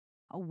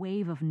A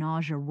wave of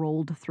nausea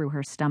rolled through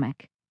her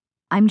stomach.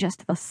 I'm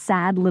just the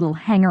sad little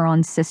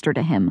hanger-on sister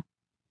to him.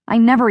 I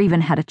never even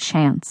had a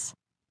chance.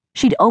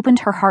 She'd opened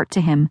her heart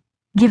to him,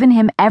 given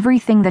him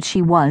everything that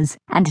she was,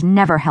 and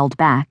never held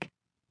back.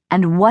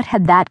 And what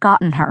had that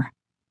gotten her?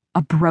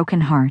 A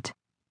broken heart.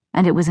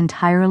 And it was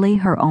entirely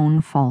her own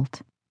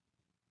fault.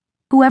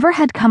 Whoever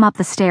had come up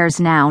the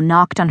stairs now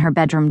knocked on her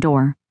bedroom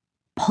door.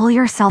 "Pull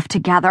yourself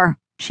together,"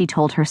 she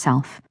told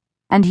herself,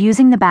 and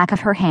using the back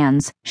of her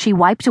hands, she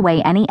wiped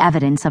away any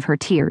evidence of her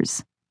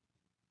tears.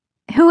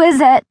 "Who is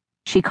it?"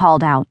 she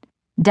called out,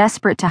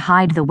 desperate to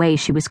hide the way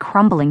she was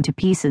crumbling to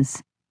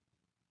pieces.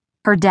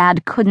 Her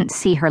dad couldn't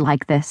see her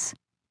like this.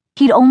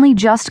 He'd only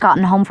just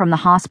gotten home from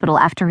the hospital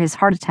after his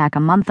heart attack a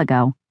month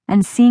ago,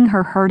 and seeing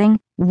her hurting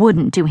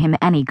wouldn't do him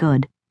any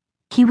good.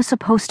 He was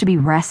supposed to be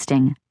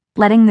resting,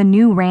 letting the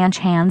new ranch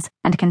hands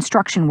and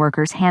construction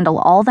workers handle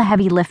all the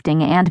heavy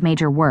lifting and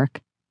major work.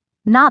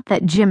 Not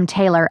that Jim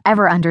Taylor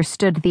ever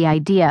understood the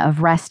idea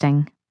of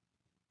resting.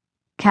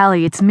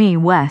 "Callie, it's me,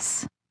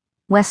 Wes."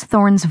 Wes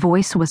Thorne's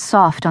voice was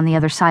soft on the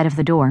other side of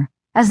the door,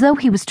 as though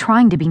he was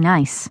trying to be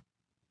nice.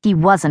 He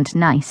wasn't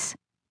nice.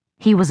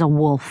 He was a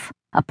wolf,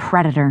 a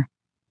predator.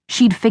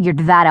 She'd figured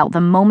that out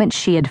the moment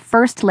she had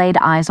first laid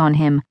eyes on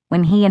him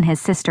when he and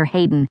his sister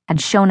Hayden had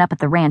shown up at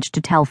the ranch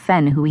to tell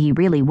Fen who he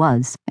really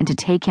was and to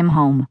take him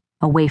home,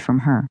 away from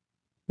her.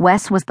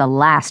 Wes was the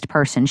last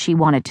person she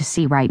wanted to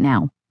see right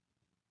now.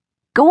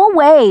 "Go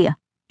away!"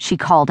 she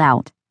called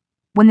out.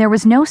 When there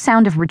was no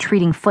sound of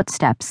retreating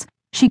footsteps,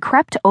 she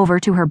crept over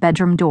to her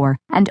bedroom door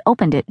and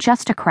opened it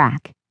just a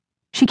crack.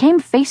 She came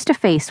face to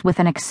face with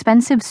an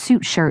expensive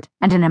suit shirt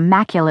and an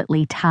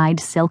immaculately tied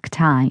silk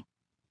tie.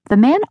 The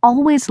man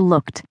always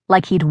looked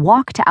like he'd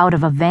walked out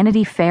of a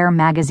Vanity Fair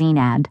magazine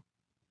ad.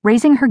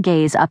 Raising her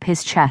gaze up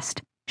his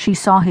chest, she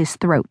saw his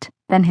throat,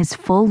 then his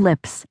full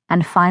lips,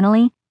 and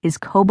finally, his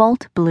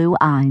cobalt blue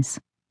eyes.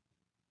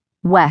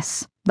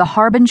 Wes, the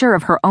harbinger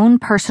of her own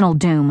personal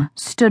doom,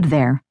 stood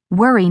there,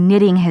 worry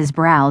knitting his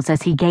brows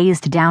as he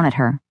gazed down at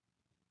her.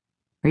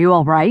 "Are you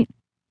all right?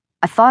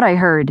 I thought I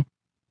heard."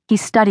 He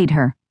studied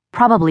her,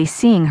 probably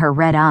seeing her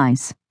red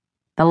eyes.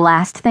 The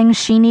last thing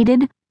she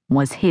needed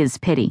was his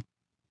pity.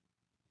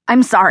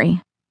 "I'm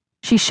sorry."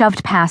 She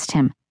shoved past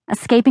him,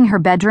 escaping her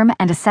bedroom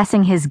and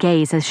assessing his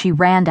gaze as she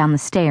ran down the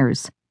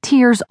stairs,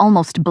 tears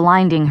almost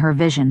blinding her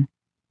vision.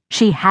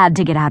 She had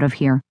to get out of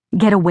here,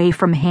 get away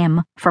from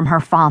him, from her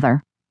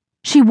father.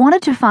 She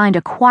wanted to find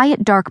a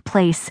quiet, dark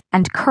place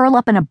and curl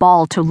up in a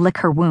ball to lick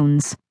her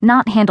wounds,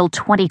 not handle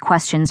 20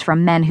 questions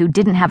from men who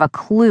didn't have a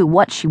clue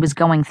what she was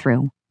going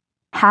through.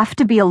 Have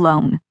to be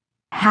alone.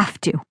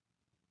 Have to.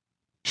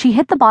 She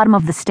hit the bottom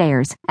of the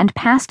stairs and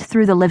passed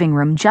through the living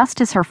room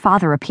just as her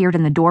father appeared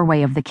in the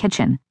doorway of the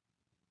kitchen.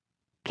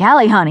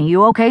 "Callie, honey,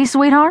 you okay,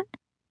 sweetheart?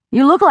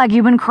 You look like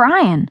you've been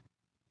crying."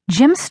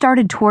 Jim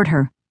started toward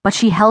her, but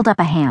she held up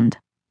a hand.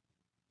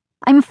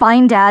 "I'm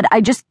fine, Dad.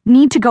 I just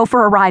need to go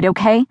for a ride,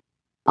 okay?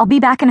 I'll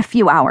be back in a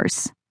few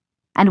hours."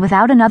 And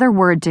without another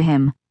word to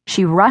him,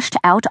 she rushed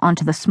out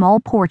onto the small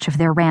porch of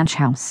their ranch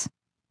house.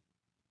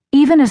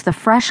 Even as the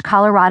fresh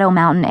Colorado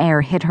mountain air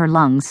hit her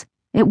lungs,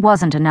 it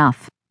wasn't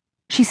enough.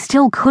 She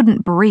still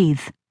couldn't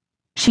breathe.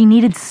 She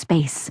needed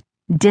space,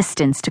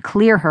 distance to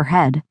clear her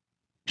head.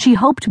 She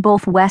hoped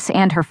both Wes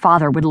and her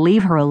father would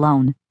leave her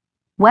alone.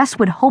 Wes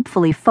would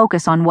hopefully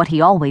focus on what he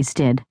always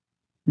did: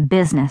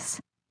 business.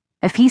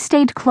 If he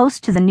stayed close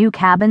to the new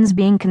cabins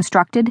being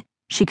constructed,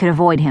 she could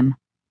avoid him.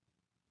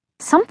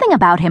 Something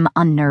about him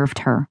unnerved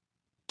her.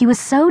 He was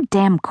so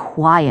damn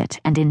quiet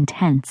and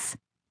intense.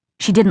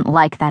 She didn't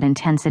like that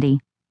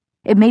intensity.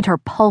 It made her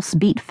pulse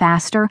beat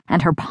faster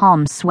and her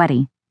palms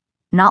sweaty.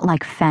 Not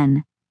like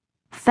Fen.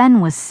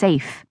 Fen was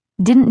safe,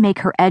 didn't make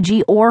her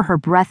edgy or her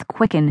breath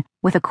quicken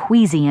with a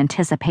queasy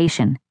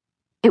anticipation.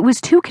 It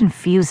was too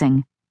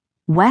confusing.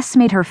 Wes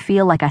made her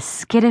feel like a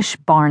skittish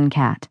barn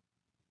cat.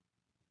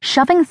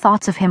 Shoving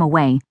thoughts of him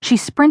away, she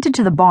sprinted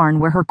to the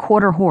barn where her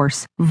quarter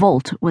horse,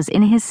 Volt, was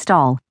in his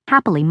stall,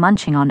 happily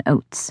munching on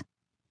oats.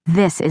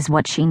 This is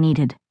what she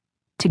needed.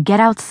 To get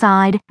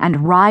outside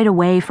and ride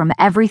away from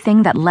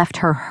everything that left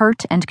her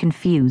hurt and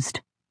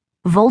confused.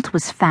 Volt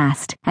was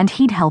fast, and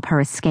he'd help her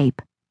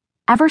escape.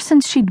 Ever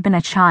since she'd been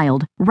a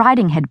child,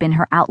 riding had been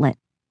her outlet,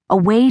 a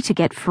way to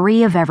get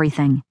free of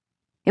everything.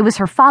 It was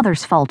her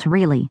father's fault,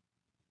 really.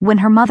 When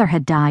her mother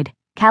had died,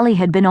 Callie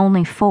had been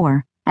only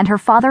 4, and her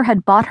father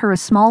had bought her a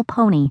small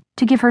pony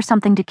to give her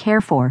something to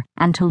care for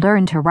and to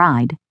learn to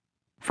ride.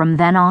 From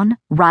then on,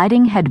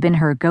 riding had been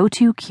her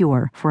go-to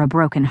cure for a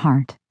broken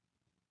heart.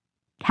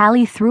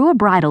 Callie threw a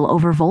bridle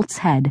over Volt's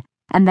head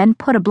and then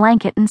put a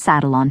blanket and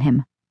saddle on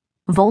him.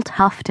 Volt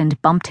huffed and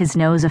bumped his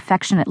nose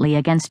affectionately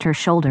against her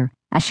shoulder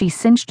as she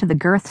cinched the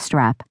girth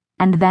strap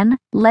and then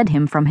led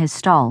him from his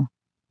stall.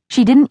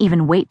 She didn't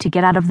even wait to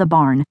get out of the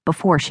barn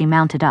before she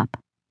mounted up.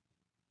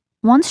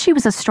 Once she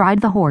was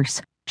astride the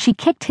horse, she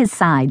kicked his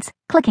sides,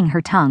 clicking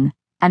her tongue,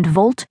 and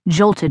Volt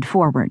jolted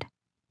forward.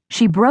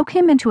 She broke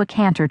him into a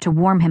canter to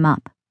warm him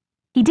up.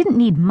 He didn't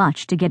need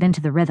much to get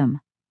into the rhythm.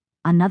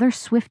 Another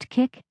swift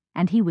kick,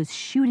 and he was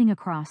shooting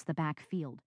across the back field.